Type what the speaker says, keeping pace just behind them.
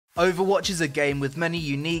Overwatch is a game with many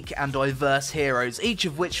unique and diverse heroes, each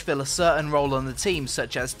of which fill a certain role on the team,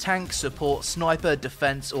 such as tank, support, sniper,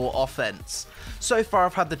 defense, or offense. So far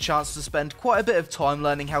I've had the chance to spend quite a bit of time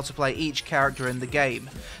learning how to play each character in the game.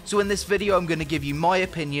 So in this video I'm going to give you my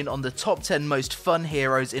opinion on the top 10 most fun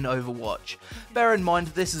heroes in Overwatch. Bear in mind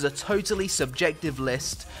this is a totally subjective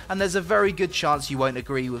list, and there's a very good chance you won't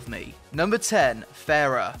agree with me. Number 10,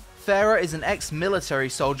 Pharah. Pharah is an ex-military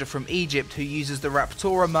soldier from Egypt who uses the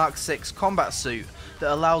Raptora Mark 6 combat suit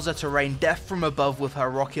that allows her to rain death from above with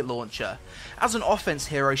her rocket launcher. As an offense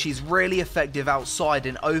hero, she's really effective outside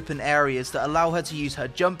in open areas that allow her to use her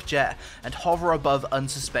jump jet and hover above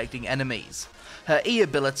unsuspecting enemies. Her E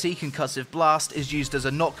ability, Concussive Blast, is used as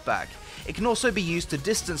a knockback. It can also be used to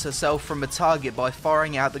distance herself from a target by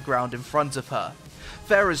firing out the ground in front of her.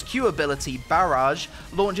 Pharah's Q ability, Barrage,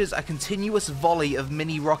 launches a continuous volley of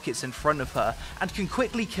mini rockets in front of her and can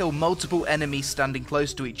quickly kill multiple enemies standing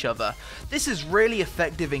close to each other. This is really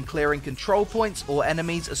effective in clearing control points or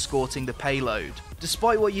enemies escorting the payload.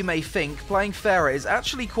 Despite what you may think, playing Pharah is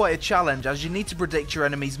actually quite a challenge as you need to predict your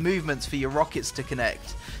enemy's movements for your rockets to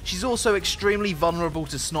connect. She's also extremely vulnerable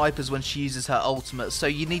to snipers when she uses her ultimate, so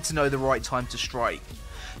you need to know the right time to strike.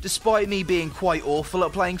 Despite me being quite awful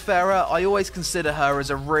at playing Pharah, I always consider her as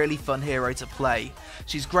a really fun hero to play.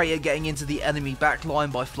 She's great at getting into the enemy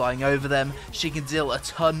backline by flying over them, she can deal a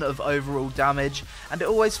ton of overall damage, and it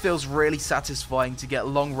always feels really satisfying to get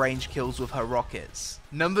long range kills with her rockets.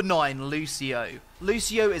 Number 9, Lucio.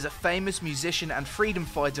 Lucio is a famous musician and freedom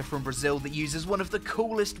fighter from Brazil that uses one of the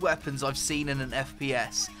coolest weapons I've seen in an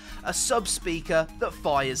FPS, a sub-speaker that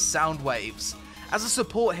fires sound waves. As a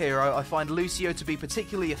support hero, I find Lucio to be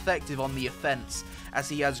particularly effective on the offense, as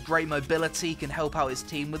he has great mobility, can help out his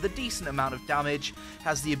team with a decent amount of damage,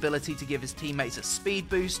 has the ability to give his teammates a speed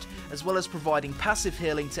boost, as well as providing passive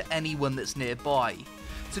healing to anyone that's nearby.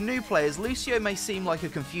 To new players, Lucio may seem like a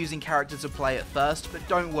confusing character to play at first, but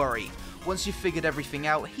don't worry. Once you've figured everything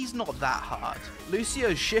out, he's not that hard.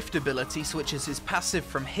 Lucio's shift ability switches his passive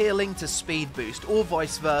from healing to speed boost, or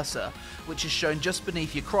vice versa, which is shown just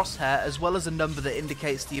beneath your crosshair, as well as a number that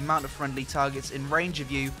indicates the amount of friendly targets in range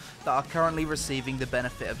of you that are currently receiving the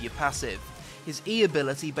benefit of your passive. His E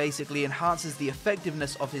ability basically enhances the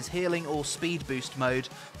effectiveness of his healing or speed boost mode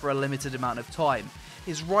for a limited amount of time.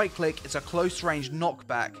 His right click is a close range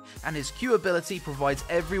knockback, and his Q ability provides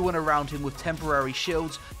everyone around him with temporary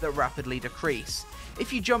shields that rapidly decrease.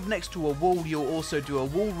 If you jump next to a wall, you'll also do a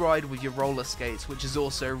wall ride with your roller skates, which is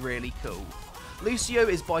also really cool. Lucio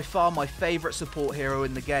is by far my favourite support hero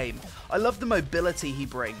in the game. I love the mobility he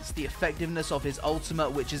brings, the effectiveness of his ultimate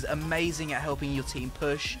which is amazing at helping your team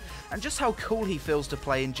push, and just how cool he feels to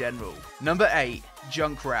play in general. Number 8,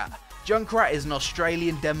 Junkrat. Junkrat is an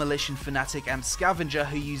Australian demolition fanatic and scavenger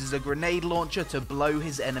who uses a grenade launcher to blow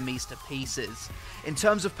his enemies to pieces. In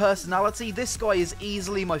terms of personality, this guy is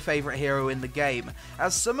easily my favourite hero in the game,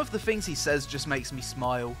 as some of the things he says just makes me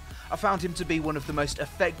smile. I found him to be one of the most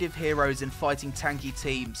effective heroes in fighting tanky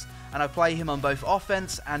teams, and I play him on both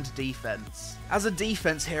offense and defense. As a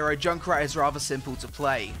defense hero, Junkrat is rather simple to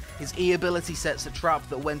play. His E ability sets a trap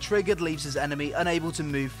that when triggered leaves his enemy unable to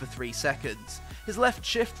move for 3 seconds. His left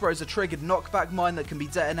shift throws a triggered knockback mine that can be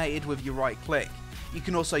detonated with your right click. You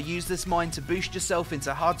can also use this mine to boost yourself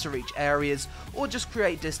into hard to reach areas or just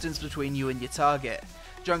create distance between you and your target.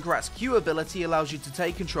 Junkrat's Q ability allows you to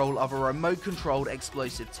take control of a remote controlled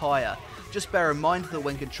explosive tyre. Just bear in mind that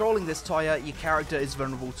when controlling this tyre, your character is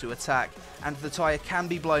vulnerable to attack, and the tyre can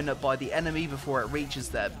be blown up by the enemy before it reaches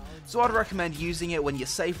them. So I'd recommend using it when you're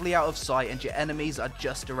safely out of sight and your enemies are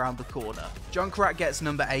just around the corner. Junkrat gets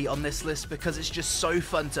number 8 on this list because it's just so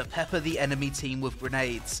fun to pepper the enemy team with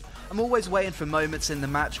grenades. I'm always waiting for moments in the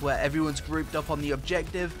match where everyone's grouped up on the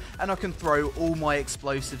objective and I can throw all my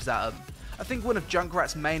explosives at them. I think one of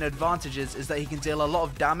Junkrat's main advantages is that he can deal a lot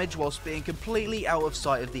of damage whilst being completely out of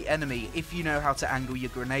sight of the enemy if you know how to angle your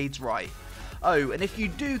grenades right. Oh, and if you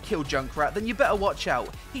do kill Junkrat, then you better watch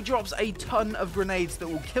out. He drops a ton of grenades that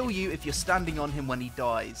will kill you if you're standing on him when he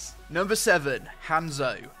dies. Number 7,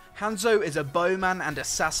 Hanzo. Hanzo is a bowman and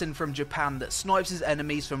assassin from Japan that snipes his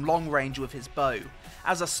enemies from long range with his bow.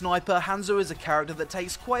 As a sniper, Hanzo is a character that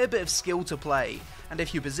takes quite a bit of skill to play, and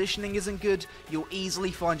if your positioning isn't good, you'll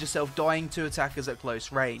easily find yourself dying to attackers at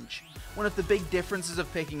close range. One of the big differences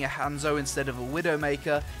of picking a Hanzo instead of a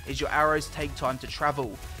Widowmaker is your arrows take time to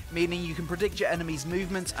travel, meaning you can predict your enemy's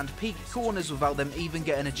movements and peek corners without them even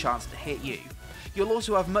getting a chance to hit you. You'll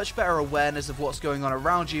also have much better awareness of what's going on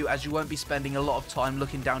around you, as you won't be spending a lot of time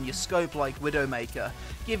looking down your scope like Widowmaker,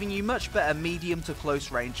 giving you much better medium to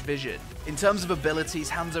close range vision. In terms of abilities,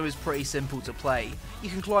 Hanzo is pretty simple to play. You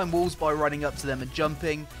can climb walls by running up to them and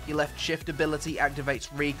jumping, your left shift ability activates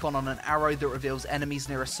recon on an arrow that reveals enemies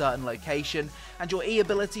near a certain location, and your E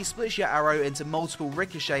ability splits your arrow into multiple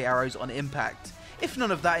ricochet arrows on impact. If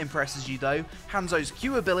none of that impresses you though, Hanzo's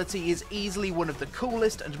Q ability is easily one of the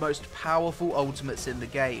coolest and most powerful ultimates in the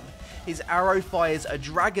game. His arrow fires a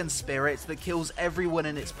dragon spirit that kills everyone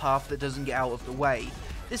in its path that doesn't get out of the way.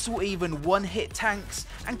 This will even one-hit tanks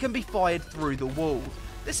and can be fired through the wall.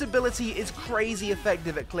 This ability is crazy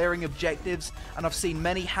effective at clearing objectives, and I've seen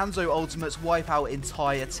many Hanzo ultimates wipe out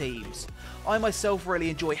entire teams. I myself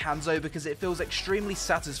really enjoy Hanzo because it feels extremely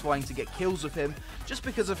satisfying to get kills with him, just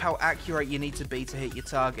because of how accurate you need to be to hit your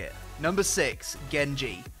target. Number 6.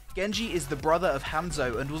 Genji. Genji is the brother of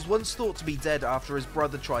Hanzo and was once thought to be dead after his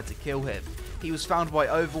brother tried to kill him. He was found by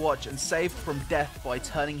Overwatch and saved from death by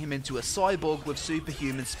turning him into a cyborg with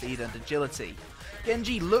superhuman speed and agility.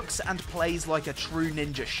 Genji looks and plays like a true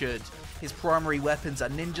ninja should. His primary weapons are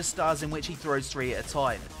ninja stars, in which he throws 3 at a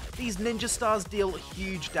time. These ninja stars deal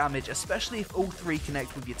huge damage, especially if all 3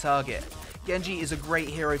 connect with your target. Genji is a great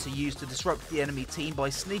hero to use to disrupt the enemy team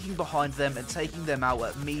by sneaking behind them and taking them out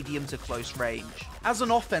at medium to close range. As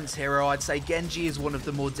an offense hero, I'd say Genji is one of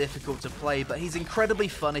the more difficult to play, but he's incredibly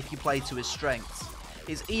fun if you play to his strengths.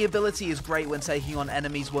 His E ability is great when taking on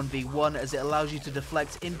enemies 1v1, as it allows you to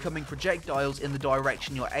deflect incoming projectiles in the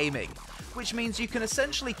direction you're aiming, which means you can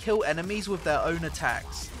essentially kill enemies with their own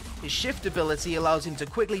attacks. His shift ability allows him to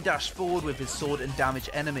quickly dash forward with his sword and damage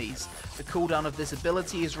enemies. The cooldown of this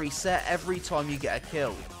ability is reset every time you get a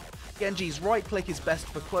kill. Genji's right click is best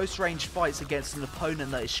for close range fights against an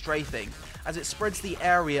opponent that is strafing, as it spreads the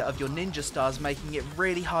area of your ninja stars, making it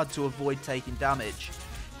really hard to avoid taking damage.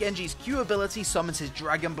 Genji's Q ability summons his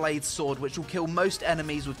Dragon Blade sword, which will kill most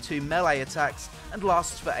enemies with 2 melee attacks and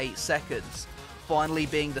lasts for 8 seconds. Finally,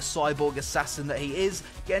 being the cyborg assassin that he is,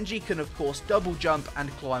 Genji can of course double jump and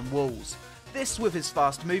climb walls. This, with his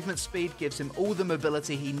fast movement speed, gives him all the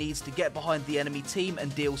mobility he needs to get behind the enemy team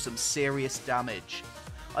and deal some serious damage.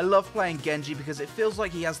 I love playing Genji because it feels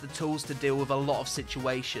like he has the tools to deal with a lot of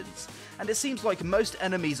situations, and it seems like most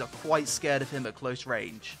enemies are quite scared of him at close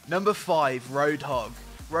range. Number 5. Roadhog.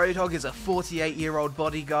 Roadhog is a 48-year-old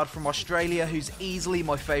bodyguard from Australia who's easily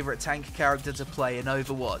my favourite tank character to play in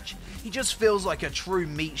Overwatch. He just feels like a true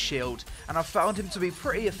meat shield, and I've found him to be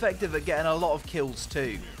pretty effective at getting a lot of kills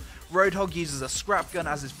too. Roadhog uses a scrap gun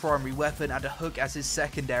as his primary weapon and a hook as his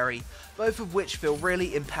secondary, both of which feel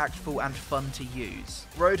really impactful and fun to use.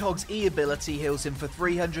 Roadhog's E ability heals him for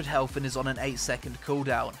 300 health and is on an 8-second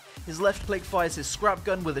cooldown. His left click fires his scrap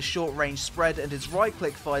gun with a short range spread, and his right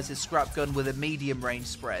click fires his scrap gun with a medium range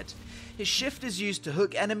spread. His shift is used to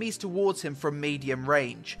hook enemies towards him from medium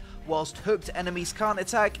range. Whilst hooked, enemies can't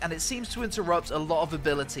attack, and it seems to interrupt a lot of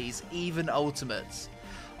abilities, even ultimates.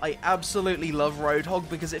 I absolutely love Roadhog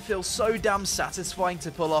because it feels so damn satisfying to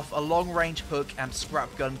pull off a long range hook and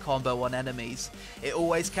scrap gun combo on enemies. It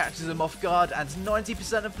always catches them off guard, and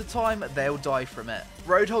 90% of the time they'll die from it.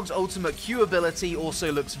 Roadhog's ultimate Q ability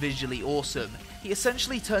also looks visually awesome. He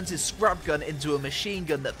essentially turns his scrap gun into a machine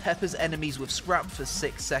gun that peppers enemies with scrap for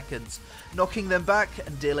 6 seconds, knocking them back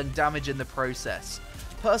and dealing damage in the process.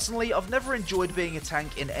 Personally, I've never enjoyed being a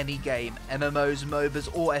tank in any game, MMOs, MOBAs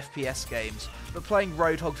or FPS games, but playing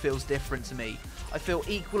Roadhog feels different to me. I feel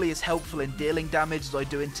equally as helpful in dealing damage as I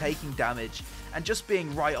do in taking damage, and just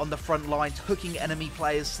being right on the front lines hooking enemy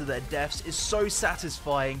players to their deaths is so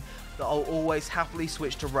satisfying that I'll always happily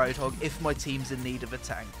switch to Roadhog if my team's in need of a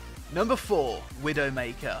tank. Number 4.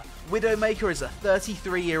 Widowmaker. Widowmaker is a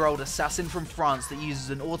 33-year-old assassin from France that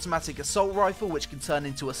uses an automatic assault rifle which can turn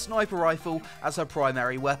into a sniper rifle as her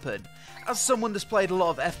primary weapon. As someone that's played a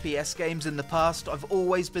lot of FPS games in the past, I've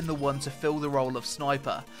always been the one to fill the role of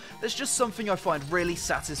sniper. There's just something I find really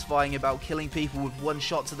satisfying about killing people with one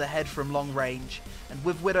shot to the head from long range, and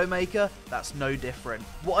with Widowmaker, that's no different.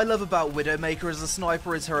 What I love about Widowmaker as a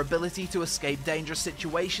sniper is her ability to escape dangerous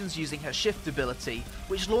situations using her shift ability,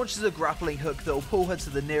 which launches a grappling hook that will pull her to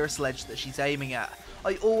the nearest ledge that she's aiming at.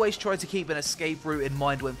 I always try to keep an escape route in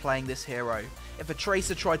mind when playing this hero. If a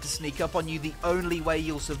tracer tried to sneak up on you, the only way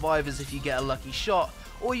you'll survive is if you get a lucky shot,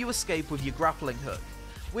 or you escape with your grappling hook.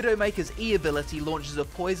 Widowmaker's E ability launches a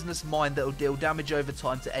poisonous mine that will deal damage over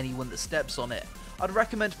time to anyone that steps on it. I'd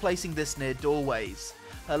recommend placing this near doorways.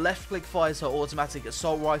 Her left click fires her automatic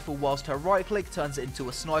assault rifle, whilst her right click turns it into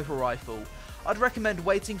a sniper rifle. I'd recommend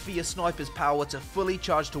waiting for your sniper's power to fully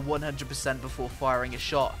charge to 100% before firing a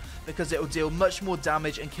shot, because it will deal much more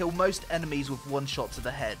damage and kill most enemies with one shot to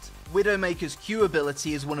the head. Widowmaker's Q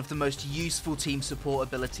ability is one of the most useful team support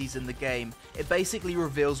abilities in the game. It basically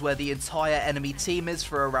reveals where the entire enemy team is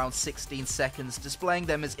for around 16 seconds, displaying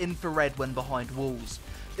them as infrared when behind walls.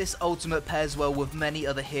 This ultimate pairs well with many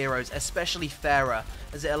other heroes, especially Pharah,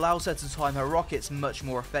 as it allows her to time her rockets much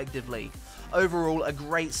more effectively. Overall, a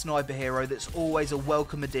great sniper hero that's always a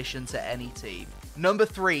welcome addition to any team. Number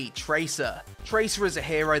 3, Tracer. Tracer is a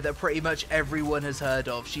hero that pretty much everyone has heard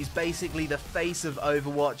of. She's basically the face of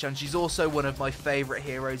Overwatch, and she's also one of my favourite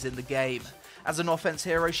heroes in the game. As an offense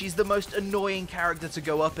hero, she's the most annoying character to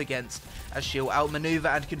go up against, as she'll outmaneuver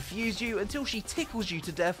and confuse you until she tickles you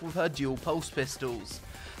to death with her dual pulse pistols.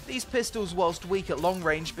 These pistols, whilst weak at long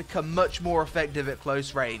range, become much more effective at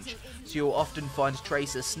close range, so you'll often find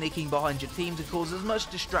Tracer sneaking behind your team to cause as much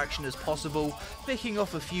distraction as possible, picking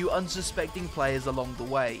off a few unsuspecting players along the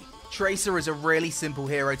way. Tracer is a really simple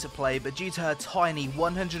hero to play, but due to her tiny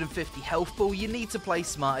 150 health pool, you need to play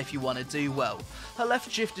smart if you want to do well. Her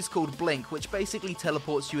left shift is called Blink, which basically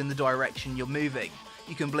teleports you in the direction you're moving.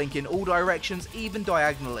 You can blink in all directions, even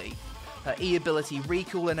diagonally. Her E ability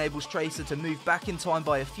Recall enables Tracer to move back in time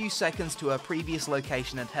by a few seconds to her previous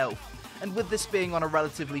location and health, and with this being on a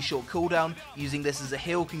relatively short cooldown, using this as a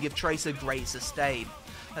heal can give Tracer great sustain.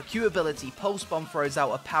 Her Q ability Pulse Bomb throws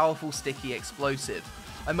out a powerful sticky explosive.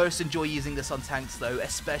 I most enjoy using this on tanks though,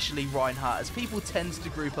 especially Reinhardt, as people tend to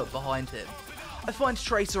group up behind him. I find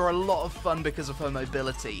Tracer a lot of fun because of her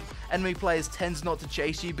mobility. Enemy players tend not to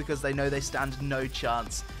chase you because they know they stand no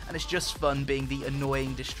chance, and it's just fun being the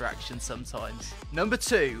annoying distraction sometimes. Number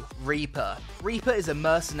 2, Reaper. Reaper is a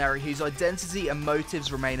mercenary whose identity and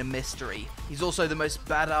motives remain a mystery. He's also the most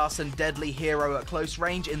badass and deadly hero at close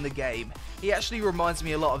range in the game. He actually reminds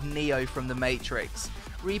me a lot of Neo from The Matrix.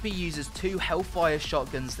 Reaper uses 2 Hellfire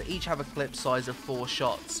shotguns that each have a clip size of 4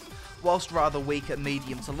 shots. Whilst rather weak at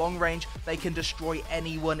medium to long range, they can destroy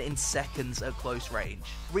anyone in seconds at close range.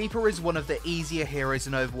 Reaper is one of the easier heroes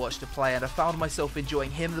in Overwatch to play, and I found myself enjoying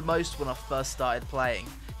him the most when I first started playing.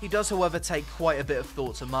 He does however take quite a bit of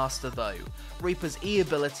thought to master though. Reaper's E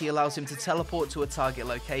ability allows him to teleport to a target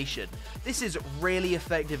location. This is really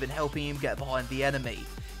effective in helping him get behind the enemy.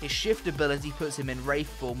 His shift ability puts him in Wraith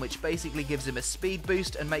form, which basically gives him a speed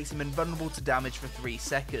boost and makes him invulnerable to damage for 3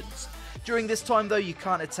 seconds. During this time though, you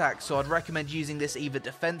can't attack, so I'd recommend using this either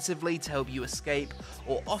defensively to help you escape,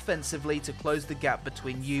 or offensively to close the gap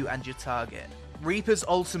between you and your target. Reaper's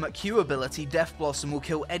ultimate Q ability, Death Blossom, will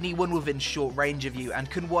kill anyone within short range of you and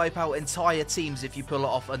can wipe out entire teams if you pull it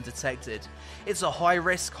off undetected. It's a high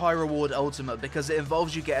risk, high reward ultimate because it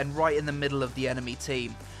involves you getting right in the middle of the enemy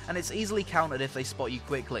team, and it's easily countered if they spot you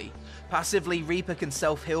quickly. Passively, Reaper can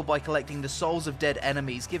self-heal by collecting the souls of dead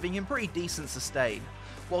enemies, giving him pretty decent sustain.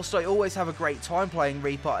 Whilst I always have a great time playing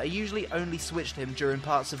Reaper, I usually only switch to him during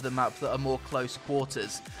parts of the map that are more close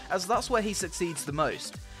quarters, as that's where he succeeds the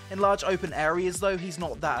most. In large open areas though, he's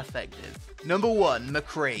not that effective. Number 1,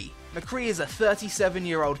 McCree. McCree is a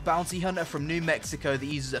 37-year-old bounty hunter from New Mexico that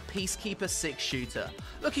uses a Peacekeeper 6-shooter.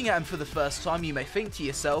 Looking at him for the first time, you may think to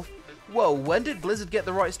yourself, whoa, when did Blizzard get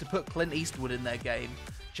the rights to put Clint Eastwood in their game?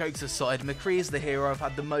 Jokes aside, McCree is the hero I've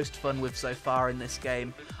had the most fun with so far in this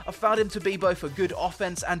game. I've found him to be both a good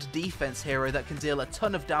offense and defense hero that can deal a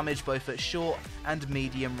ton of damage both at short and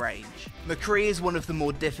medium range. McCree is one of the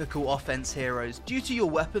more difficult offense heroes. Due to your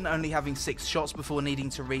weapon only having 6 shots before needing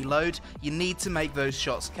to reload, you need to make those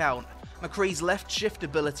shots count. McCree's left shift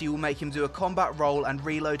ability will make him do a combat roll and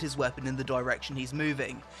reload his weapon in the direction he's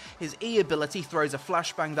moving. His E ability throws a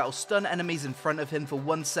flashbang that will stun enemies in front of him for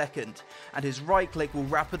 1 second, and his right click will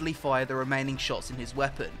rapidly fire the remaining shots in his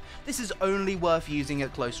weapon. This is only worth using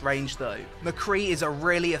at close range though. McCree is a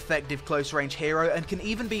really effective close range hero and can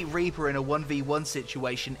even beat Reaper in a 1v1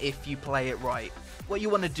 situation if you play it right. What you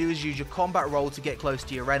want to do is use your combat roll to get close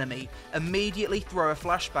to your enemy, immediately throw a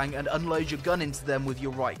flashbang and unload your gun into them with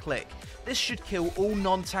your right click. This should kill all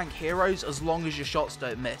non-tank heroes as long as your shots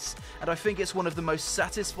don't miss, and I think it's one of the most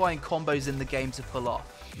satisfying combos in the game to pull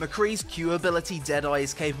off. McCree's Q ability Deadeye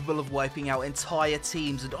is capable of wiping out entire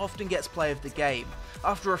teams and often gets play of the game.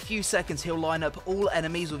 After a few seconds he'll line up all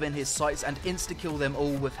enemies within his sights and insta-kill them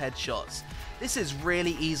all with headshots. This is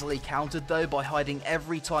really easily countered though by hiding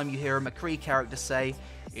every time you hear a McCree character say,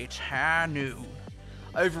 "It's high noon."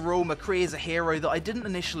 Overall, McCree is a hero that I didn't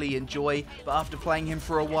initially enjoy, but after playing him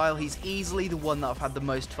for a while, he's easily the one that I've had the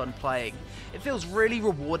most fun playing. It feels really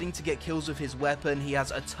rewarding to get kills with his weapon, he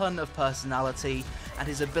has a ton of personality, and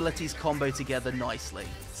his abilities combo together nicely.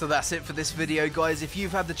 So that's it for this video, guys. If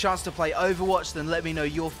you've had the chance to play Overwatch, then let me know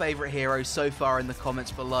your favourite hero so far in the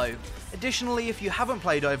comments below. Additionally, if you haven't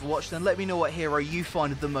played Overwatch, then let me know what hero you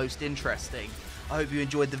find the most interesting. I hope you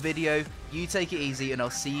enjoyed the video, you take it easy, and I'll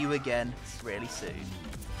see you again really soon.